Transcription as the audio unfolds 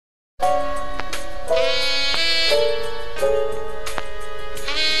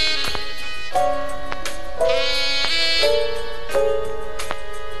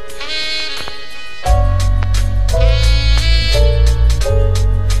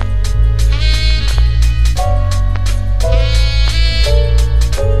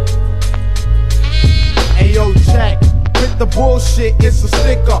shit, it's a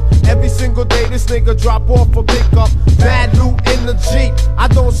sticker. Every single day this nigga drop off a pickup. Bad loot in the Jeep. I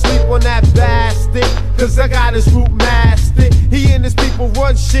don't sleep on that bastard, cause I got his root mastered. He and his people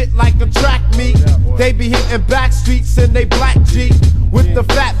run shit like a track meet. They be hitting back streets in they black Jeep with the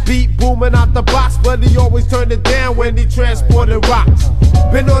fat beat booming out the box, but he always turned it down when he transported rocks.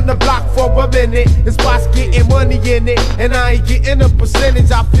 Been on the block for a minute, his spots getting money in it, and I ain't getting a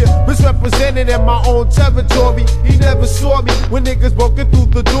percentage. I feel misrepresented in my own territory. He never saw me when niggas broke it through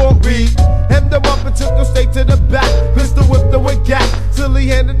the door. We hemmed him up and took him straight to the back. Pistol whipped him with gas till he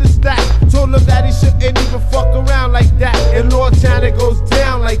handed the stack. Told him that he shouldn't even fuck around like that. In Lawtown it goes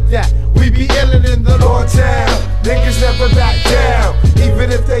down like that. We be illin' in the Lawtown. Niggas never back down, even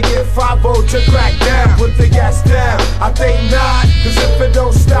if they get 5-0 to crack down. Put the gas down, I think not, cause if it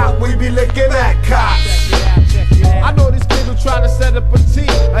don't stop, we be licking at cops. I know this kid who tried to set up a team,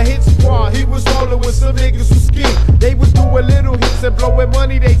 a hit squad. He was rolling with some niggas who scheme. They was doing little hits and blowing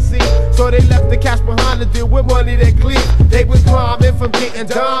money they see. So they left the cash behind to deal with money they clean. They was climbing from getting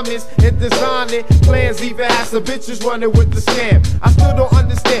diamonds and designing plans. Even had some bitches running with the scam. I still don't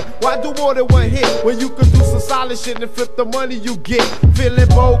understand why do more than one hit when you could do some solid shit and flip the money you get. Feeling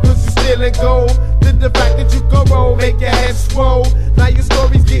bold cause you stealing gold. Then the fact that you go roll make your head swole. Now your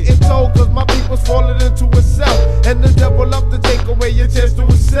story's getting told cause my people's falling into itself. And the devil love to take away your chance to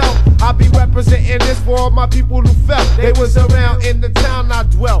himself. I be representing this for all my people who felt they was around in the town I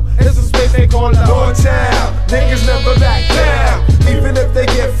dwell. It's a space they call Lawtown. Niggas never back down, even if they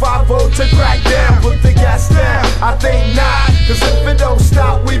get 5-0 to crack down. Put the gas down, I think not, cause if it don't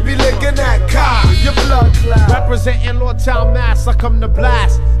stop, we be licking at cops. Your blood cloud. Representing Lawtown Mass, I come to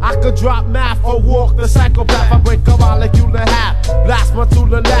blast. I could drop math or walk the psychopath. I break them out like you the half. Blast my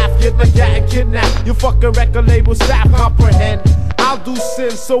tool and laugh, get the gat and kidnap. You fucking record label staff, comprehend. I'll do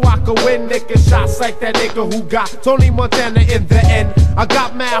sin so I can win, nigga. Shots like that nigga who got Tony Montana in the end. I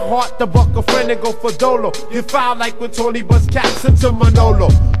got mad heart to buck a friend and go for dolo. You foul like when Tony bust cats into Manolo.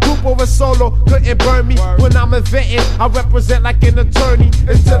 Group over solo couldn't burn me when I'm inventing. I represent like an attorney.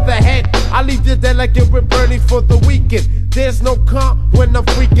 It's to the head. I leave you dead like it with Bernie for the weekend. There's no comp when I'm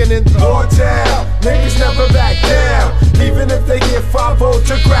freaking in the Lawtown. Niggas never back down, even if they get 5-0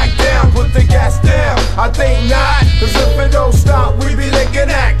 to crack down. Put the gas down, I think not, cause if it don't stop, we be licking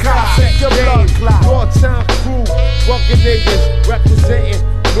at cops. Your blood clot. Lawtown crew, fucking niggas representing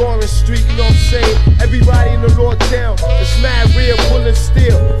Lawrence Street, you know what I'm saying? Everybody in the Lawtown, it's mad real, pulling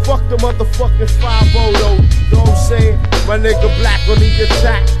steel. Fuck the motherfucking 5-0 though, you know what I'm saying? My nigga Black on the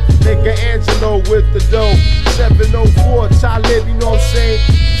attack, nigga Angelo with the dough. 704, Talib, you know what I'm saying?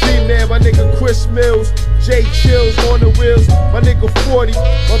 G-Man, my nigga Chris Mills, J Chills on the wheels, my nigga 40,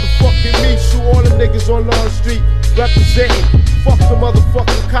 motherfucking me, shoot all them niggas on Long Street, representing, fuck the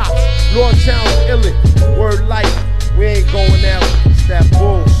motherfucking cops, Lawtown illin', word.